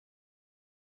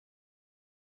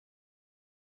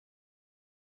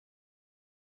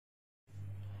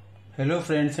Hello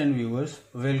friends and viewers,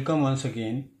 welcome once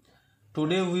again.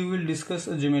 Today we will discuss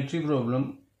a geometry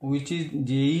problem which is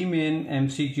JEE Main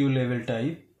MCQ level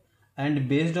type and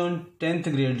based on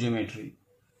 10th grade geometry.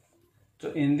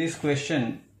 So in this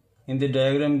question, in the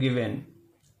diagram given,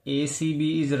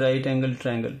 ACB is a right angle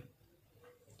triangle,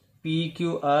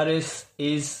 PQRS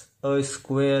is a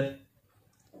square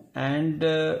and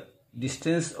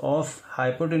distance of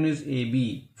hypotenuse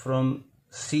AB from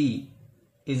C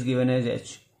is given as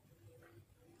H.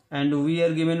 And we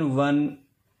are given one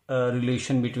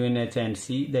relation between H and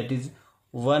C, that is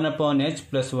 1 upon H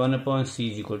plus 1 upon C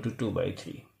is equal to 2 by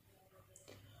 3.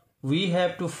 We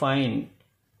have to find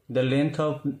the length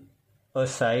of a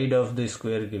side of the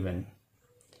square given.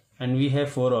 And we have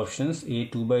four options, A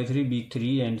 2 by 3, B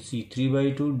 3 and C 3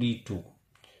 by 2, D 2.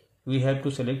 We have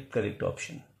to select correct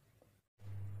option.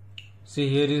 See,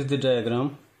 here is the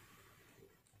diagram.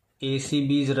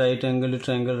 ACB is right angle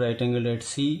triangle, right angle at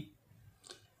C.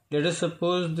 Let us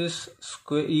suppose this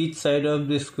square, each side of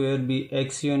the square be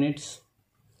x units.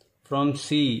 From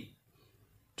C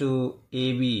to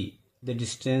AB, the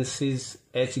distance is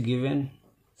h given.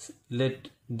 Let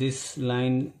this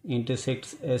line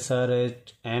intersects SR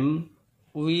at M.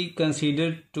 We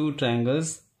consider two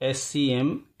triangles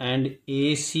SCM and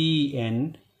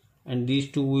ACN, and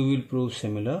these two we will prove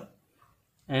similar.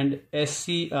 And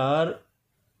SCR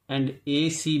and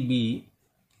ACB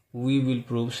we will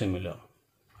prove similar.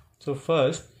 So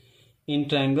first, in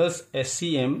triangles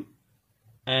SCM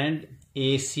and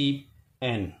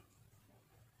ACN,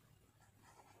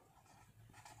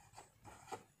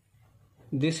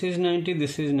 this is 90,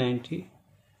 this is 90,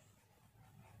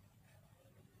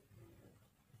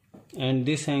 and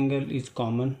this angle is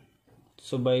common.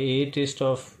 So by a test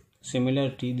of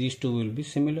similarity, these two will be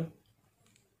similar.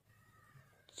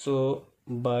 So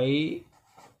by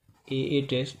a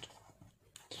test,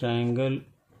 triangle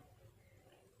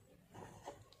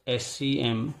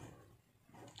SCM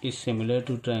is similar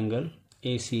to triangle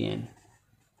ACN.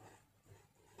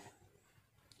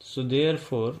 So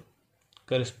therefore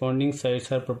corresponding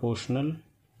sides are proportional.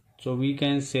 So we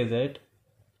can say that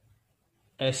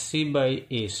SC by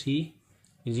AC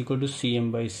is equal to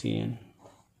CM by CN.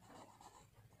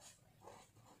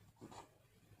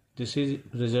 This is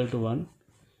result 1.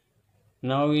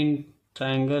 Now in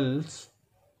triangles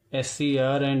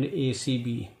SCR and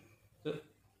ACB, so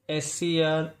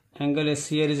SCR, angle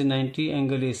SCR is 90,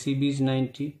 angle ACB is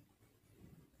 90,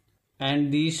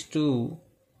 and these two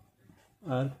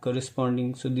are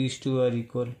corresponding, so these two are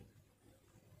equal.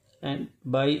 And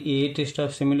by a test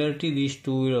of similarity, these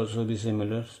two will also be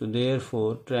similar. So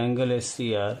therefore triangle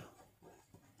SCR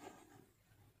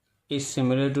is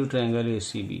similar to triangle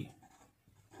ACB.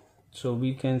 So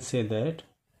we can say that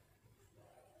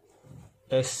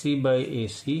SC by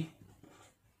AC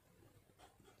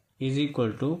is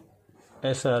equal to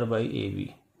SR by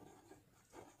AB.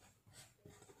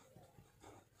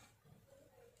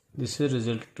 This is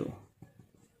result 2.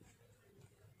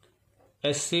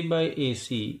 SC by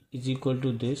AC is equal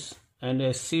to this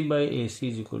and SC by AC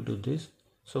is equal to this.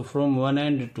 So from 1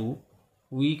 and 2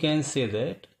 we can say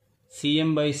that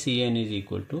CM by CN is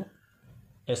equal to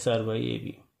SR by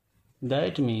AB.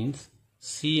 That means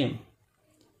CM,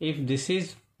 if this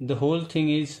is, the whole thing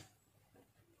is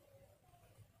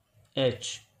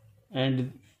H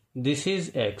and this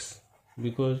is X,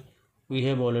 because we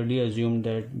have already assumed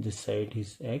that this side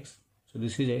is X, so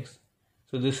this is X,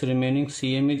 so this remaining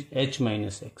CM is H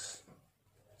minus X,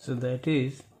 so that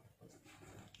is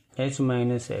H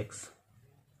minus X,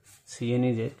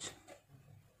 CN is H,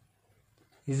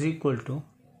 is equal to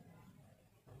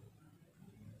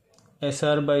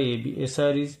SR by AB.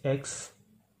 SR is X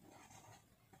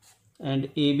and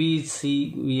AB is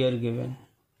C, we are given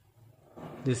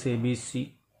this AB is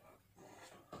C,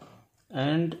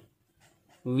 and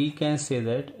we can say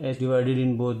that H divided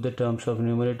in both the terms of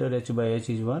numerator, H by H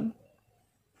is 1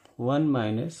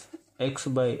 minus X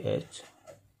by H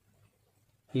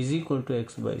is equal to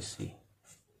X by C.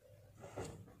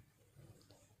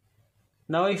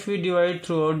 Now if we divide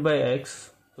throughout by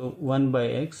X, so 1 by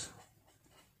X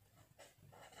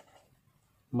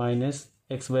minus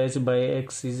X by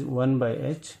X is 1 by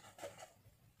H,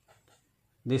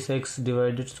 this X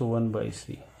divided, so 1 by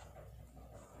C.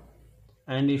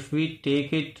 And if we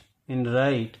take it in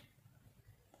right,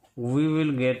 we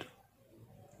will get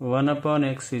 1 upon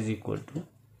X is equal to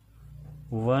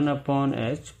 1 upon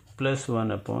H plus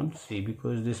 1 upon C,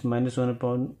 because this minus 1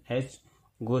 upon H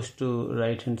goes to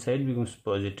right hand side, becomes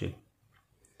positive.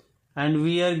 And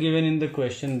we are given in the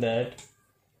question that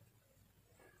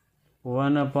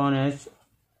 1 upon H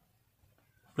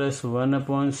plus 1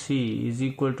 upon C is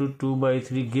equal to 2 by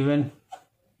 3 given.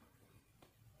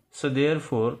 So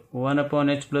therefore 1 upon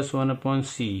h plus 1 upon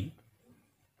c,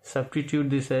 substitute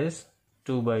this as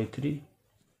 2 by 3.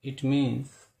 It means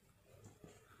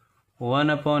 1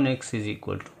 upon x is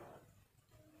equal to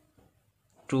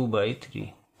 2 by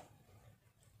 3,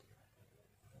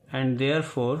 and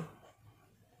therefore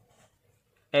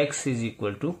x is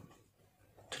equal to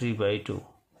 3 by 2.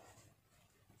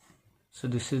 So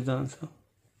this is the answer.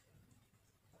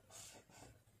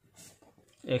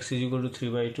 X is equal to 3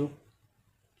 by 2.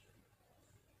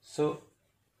 So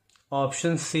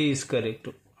option C is correct.